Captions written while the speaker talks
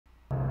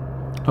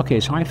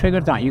Okay, so I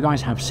figured that you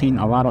guys have seen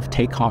a lot of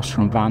takeoffs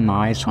from Van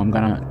Nuys, so I'm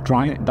gonna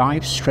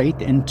dive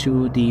straight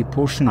into the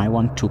portion I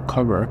want to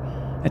cover.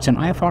 It's an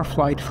IFR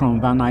flight from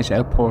Van Nuys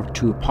Airport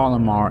to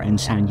Palomar in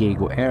San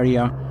Diego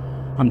area.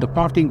 I'm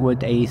departing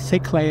with a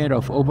thick layer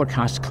of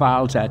overcast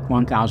clouds at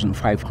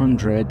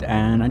 1,500,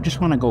 and I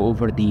just want to go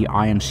over the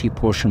IMC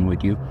portion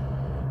with you.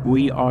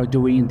 We are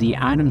doing the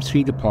Adam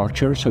 3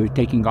 departure, so you're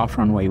taking off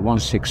runway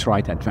 16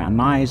 right at Van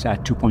Nuys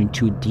at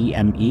 2.2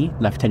 DME,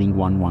 left heading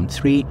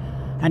 113,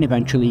 and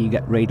eventually you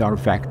get radar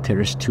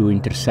vectors to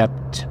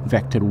intercept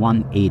vector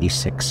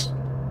 186.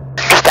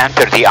 Just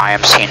enter the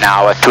IMC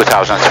now at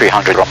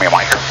 2,300 Romeo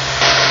Mike.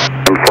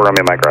 4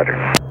 Romeo Mike, roger.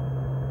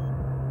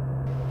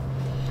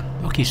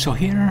 Okay, so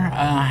here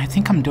I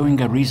think I'm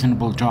doing a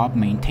reasonable job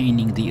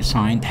maintaining the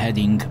assigned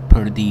heading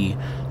per the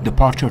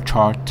departure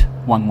chart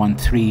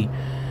 113.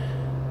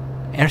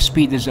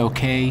 Airspeed is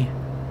okay.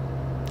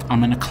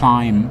 I'm gonna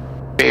climb.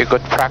 Be a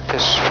good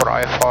practice for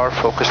IFR,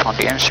 focus on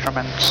the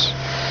instruments.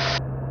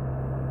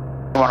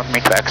 You wanted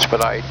me to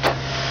expedite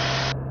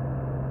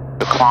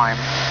the climb.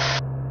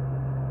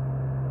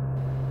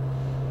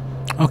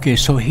 Okay,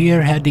 so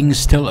here heading is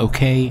still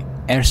okay,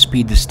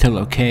 airspeed is still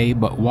okay,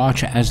 but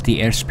watch as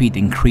the airspeed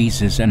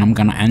increases and I'm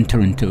gonna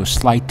enter into a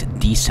slight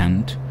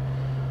descent.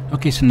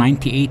 Okay, so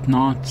 98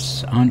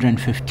 knots,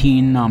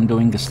 115, now I'm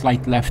doing a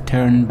slight left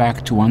turn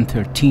back to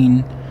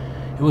 113.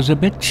 It was a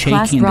bit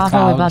shaky in the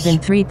clouds. Above in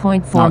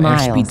 3.4 now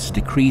miles. Airspeed's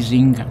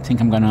decreasing. I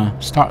think I'm gonna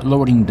start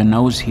lowering the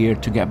nose here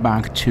to get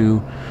back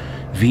to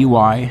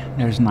VY.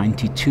 There's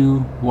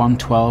 92,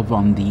 112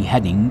 on the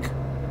heading.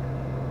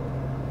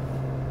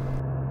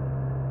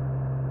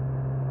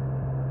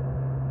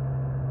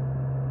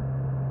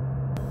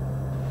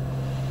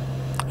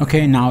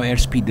 Okay, now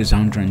airspeed is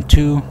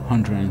 102,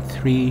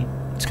 103.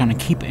 It's gonna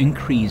keep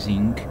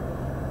increasing.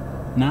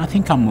 Now I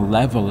think I'm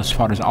level as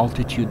far as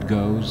altitude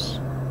goes.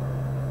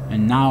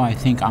 And now I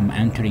think I'm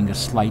entering a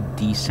slight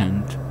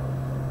descent.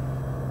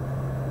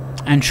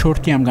 And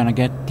shortly I'm gonna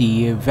get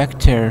the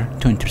vector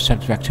to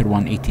intercept vector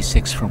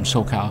 186 from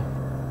SoCal.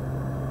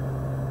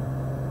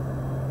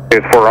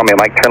 Here's 4 Romeo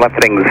Mike, turn left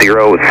heading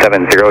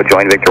 070,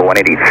 join Victor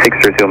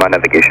 186, resume on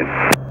navigation.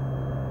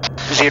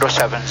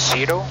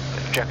 070,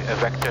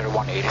 vector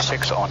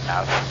 186 on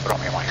nav,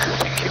 Romeo Mike,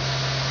 thank you.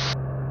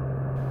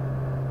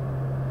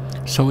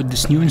 So with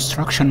this new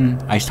instruction,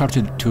 I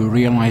started to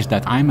realize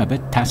that I'm a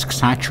bit task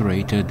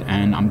saturated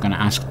and I'm gonna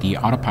ask the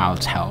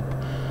autopilot's help.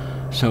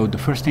 So the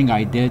first thing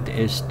I did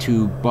is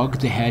to bug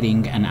the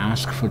heading and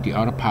ask for the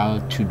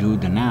autopilot to do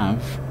the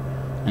nav,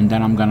 and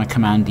then I'm gonna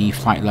command the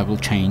flight level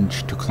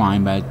change to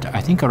climb at I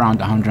think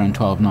around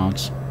 112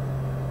 knots.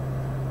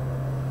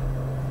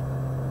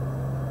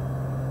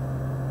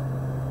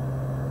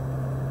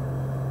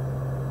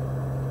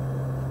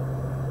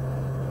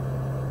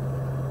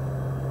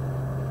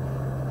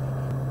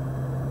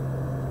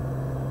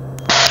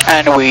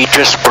 And we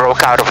just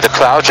broke out of the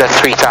clouds at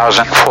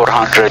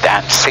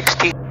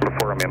 3,460.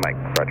 4 Romeo Mike,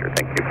 roger,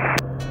 thank you.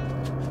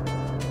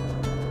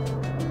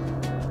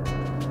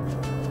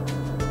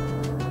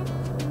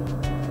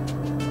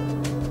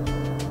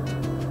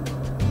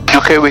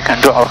 Okay, we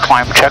can do our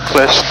climb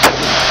checklist.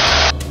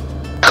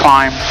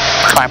 Climb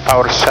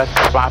power set,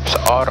 flaps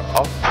are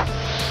up.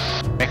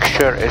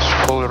 Mixture is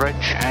full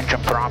rich,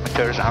 engine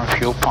parameters and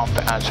fuel pump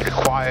as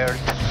required.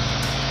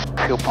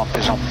 Fuel pump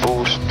is on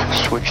boost,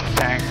 switch to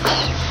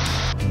tanks.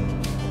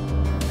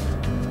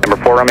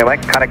 Number 4 Romeo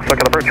Mike, contact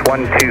circular approach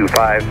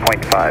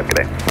 125.5, good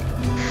day.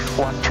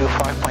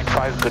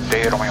 125.5, good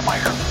day, Romeo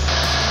Mike.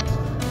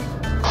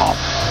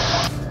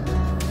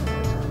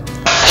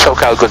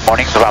 SoCal, good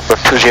morning, November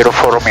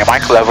 204 Romeo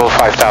Mike, level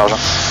 5,000.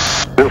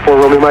 04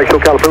 Romeo Mike,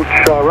 SoCal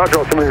approach, roger,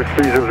 altimeter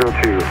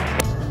 3002.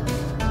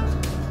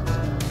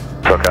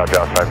 SoCal,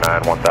 Joust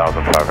 59,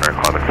 1,500,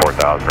 climbing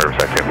 4,000,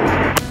 Riverside 2.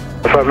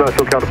 59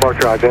 SoCal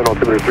departure, IDEN,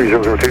 altimeter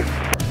 3002.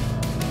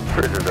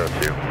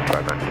 3002,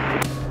 59.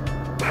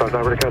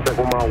 59, ready to contact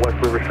 1 mile west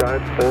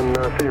Riverside, and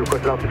see you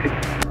requested altitude.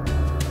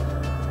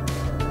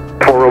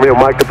 4 Romeo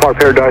Mike, depart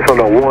Paradise on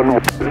a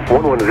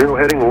 110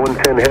 heading,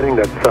 110 heading,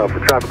 that's for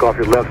traffic off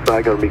your left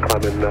side, going to be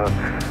climbing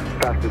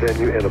faster than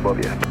you and above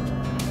you.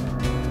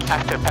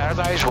 After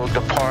Paradise, we'll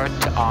depart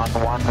on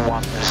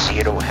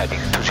 110 heading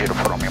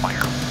 204 Romeo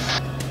Mike.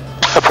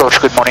 Approach,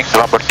 good morning,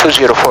 November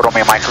 204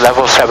 Romeo Mike,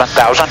 level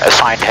 7,000,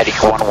 assigned heading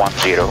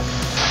 110.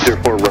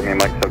 04 Romeo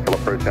Mike, SoCal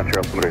approach, after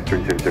altimeter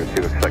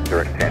 3002, expect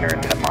direct tanner in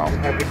 10 miles.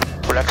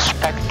 We'll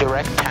expect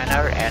direct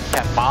tanner in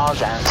 10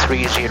 miles and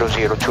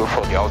 3002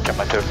 for the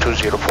altimeter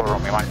 204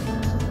 Romeo Mike.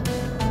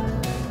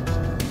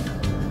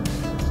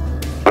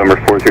 November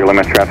 40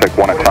 limit traffic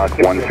 1 o'clock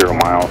 10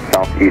 miles,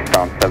 southeast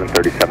on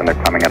 737, they're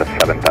climbing at a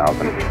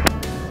 7,000.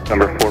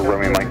 Number 4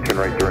 Romeo Mike, turn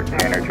right direct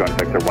tanner, join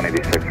vector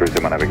 186,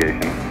 resume on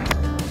navigation.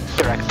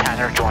 Direct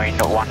tanner, join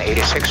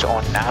 186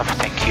 on nav,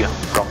 thank you,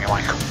 Romeo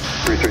Mike.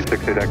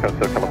 3368 Echo,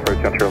 SoCal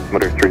approach, after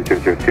altimeter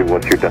 3002,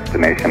 what's your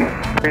destination?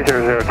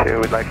 3002,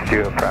 we'd like to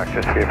do a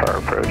practice VFR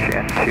approach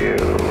into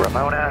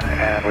Ramona,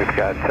 and we've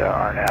got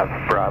our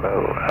nav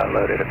Bravo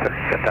loaded if we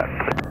get that.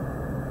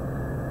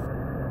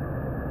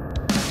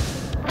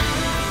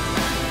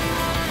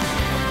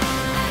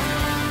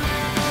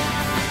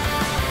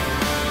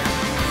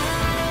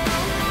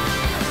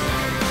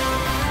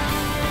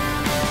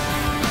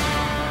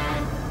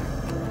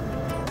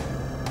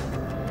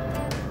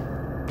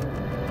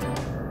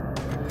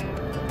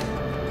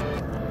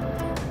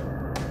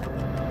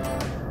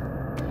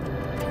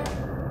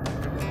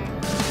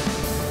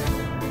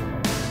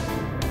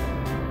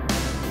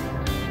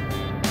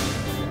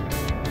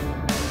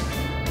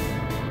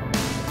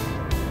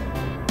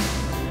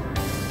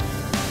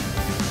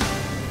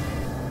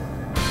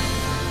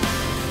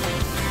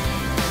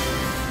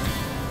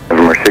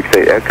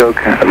 68 Echo,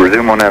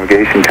 resume on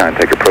navigation,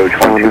 contact approach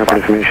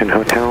 125. Information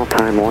Hotel,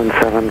 time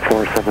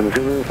 1747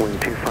 Zulu,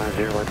 wind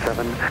 250 at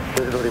 7,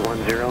 visibility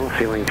 10,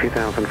 ceiling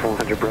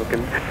 2400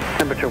 broken,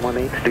 temperature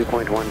 18, dew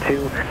point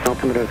 12,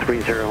 altimeter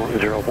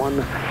 3001,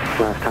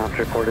 last tops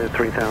recorded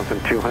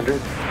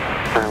 3200,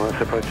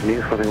 ILS approach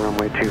Nuys, holding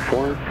runway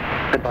 24,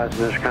 advise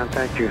initial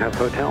contact, you have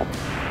hotel.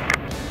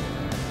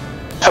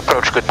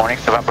 Approach, good morning,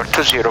 November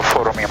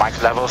 204 Romeo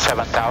Mike, level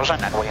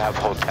 7000, and we have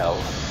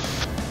hotel.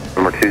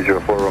 Number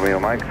 204 Romeo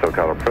Mike,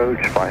 SoCal approach,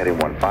 fly heading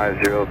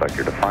 150,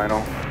 vector to final.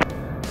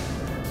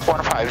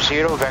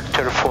 150,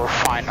 vector for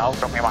final,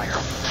 Romeo Mike.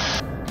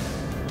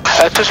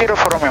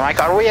 204 Romeo Mike,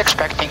 are we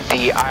expecting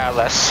the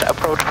ILS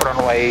approach for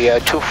runway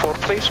 24,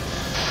 please?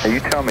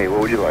 You tell me, what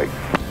would you like?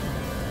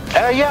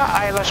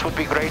 Yeah, ILS would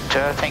be great,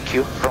 thank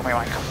you, Romeo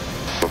Mike.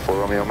 Before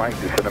Romeo Mike,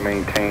 you said to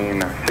maintain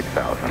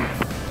 6,000.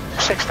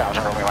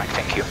 6,000 Romeo Mike,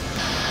 thank you.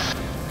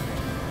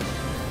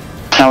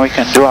 Now we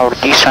can do our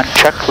descent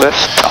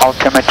checklist.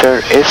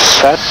 Altimeter is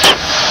set.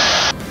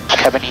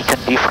 Cabin heat and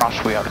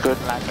defrost, we are good.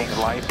 Landing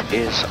light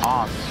is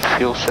on.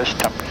 Fuel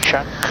system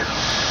check.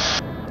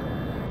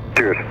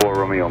 Cirrus 4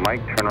 Romeo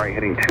Mike, turn right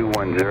heading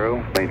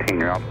 210. Maintain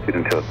your altitude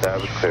until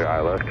established. Clear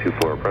ILS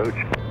 24 approach.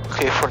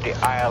 Okay, for the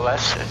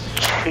ILS,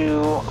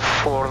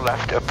 24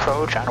 left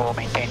approach, and we'll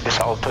maintain this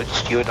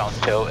altitude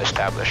until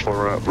established.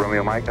 For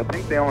Romeo Mike, I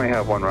think they only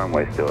have one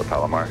runway still at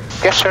Palomar.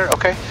 Yes, sir.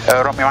 Okay,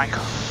 Romeo Mike.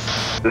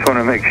 Just want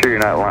to make sure you're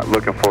not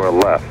looking for a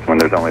left when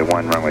there's only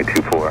one runway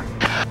 24.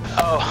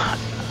 Oh,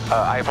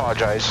 I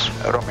apologize,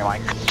 Romeo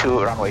Mike.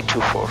 Runway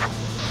 24.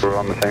 We're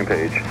on the same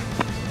page.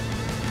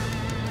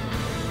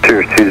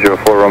 Cirrus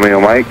 204 Romeo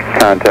Mike,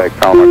 contact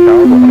Palomar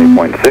Tower,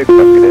 118.6, have a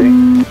good day.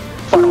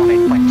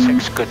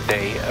 118.6, good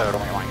day,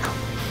 Romeo Mike.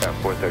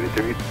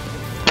 433.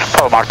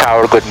 Palomar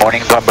Tower, good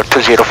morning, November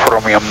 204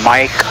 Romeo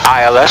Mike,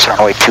 ILS,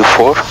 runway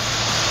 24.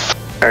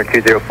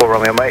 204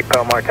 Romeo Mike,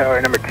 Palomar Tower,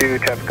 number 2,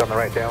 traffic on the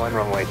right downwind,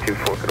 runway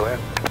 24, good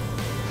land.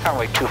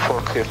 Runway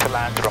 24, clear to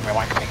land, Romeo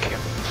Mike, thank you.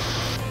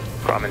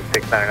 Grumman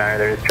 699,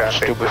 there is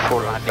traffic. Do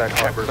before landing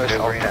checklist,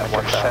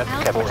 altimeter set,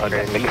 cabin heat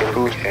and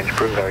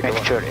defrost,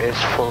 mixture is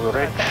full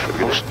rich,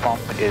 boost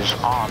pump is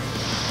on.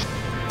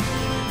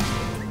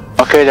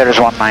 Okay, there is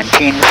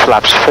 119,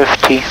 flaps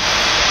 50.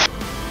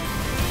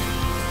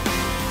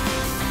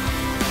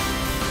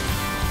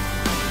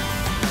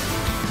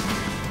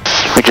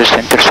 We just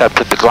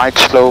intercepted the glide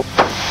slope.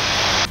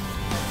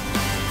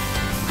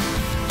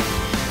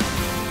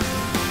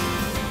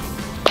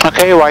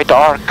 Okay, white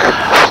arc,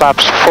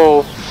 flaps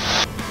full.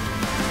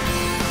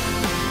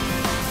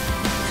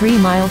 3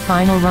 mile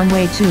final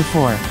runway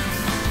 24.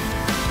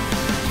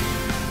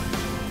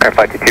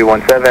 Flight to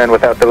 217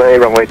 without delay,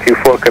 runway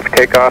 24, clear for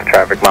takeoff,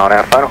 traffic mile and a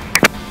half final.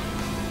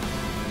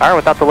 Alright,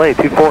 without delay,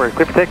 24,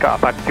 clear for takeoff,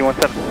 flight to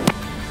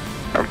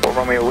 217. Number 4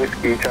 Romeo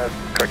Whiskey,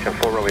 correction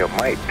 4 Romeo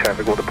Mike,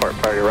 traffic will depart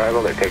prior to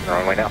arrival, they're taking the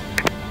runway now.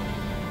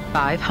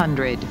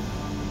 500.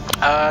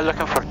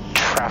 Looking for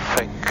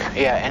traffic,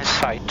 yeah, in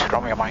sight,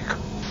 Romeo Mike.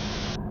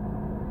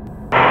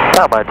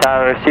 Palomar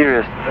Tower,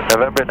 Cirrus,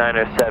 November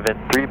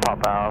 907, 3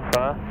 Papa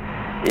Alpha.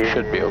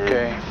 Should be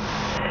okay.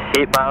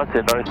 8 miles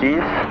to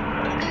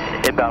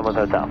northeast, inbound with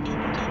hotel.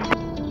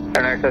 And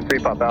access 3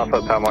 Papa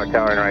Alpha, Palomar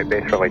Tower, and right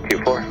base runway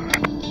 24.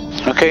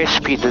 Okay,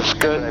 speed is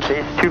good.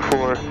 Base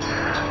 24,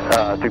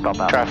 3 Papa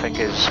Alpha. Traffic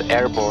is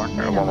airborne.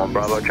 11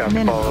 Bravo,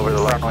 traffic all over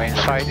the left. Runway in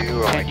sight,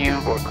 continue.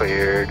 24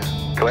 cleared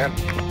to land.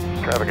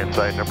 Traffic in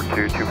sight, number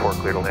 2, 24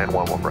 cleared to land,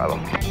 11 Bravo.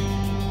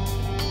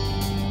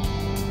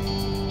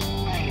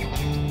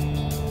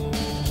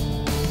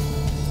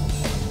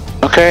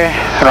 Okay,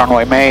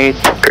 runway made.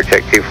 Clear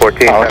check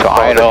 214, Auto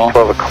idle.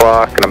 12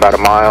 o'clock and about a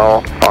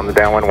mile on the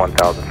downwind,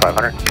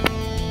 1,500.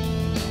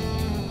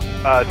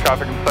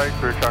 Traffic in sight,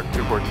 clear track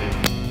 214.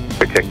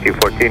 Clear check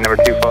 214,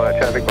 number 2, follow that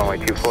traffic, runway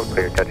 24,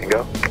 clear touch and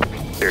go.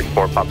 Clear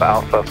 4 Papa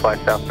Alpha, fly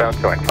southbound,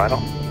 join final.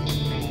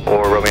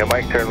 Or Romeo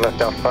Mike, turn left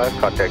Alpha 5,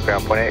 contact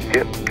ground point 8,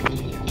 yep.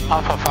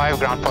 Alpha 5,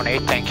 ground point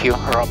 8, thank you,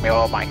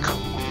 Romeo Mike.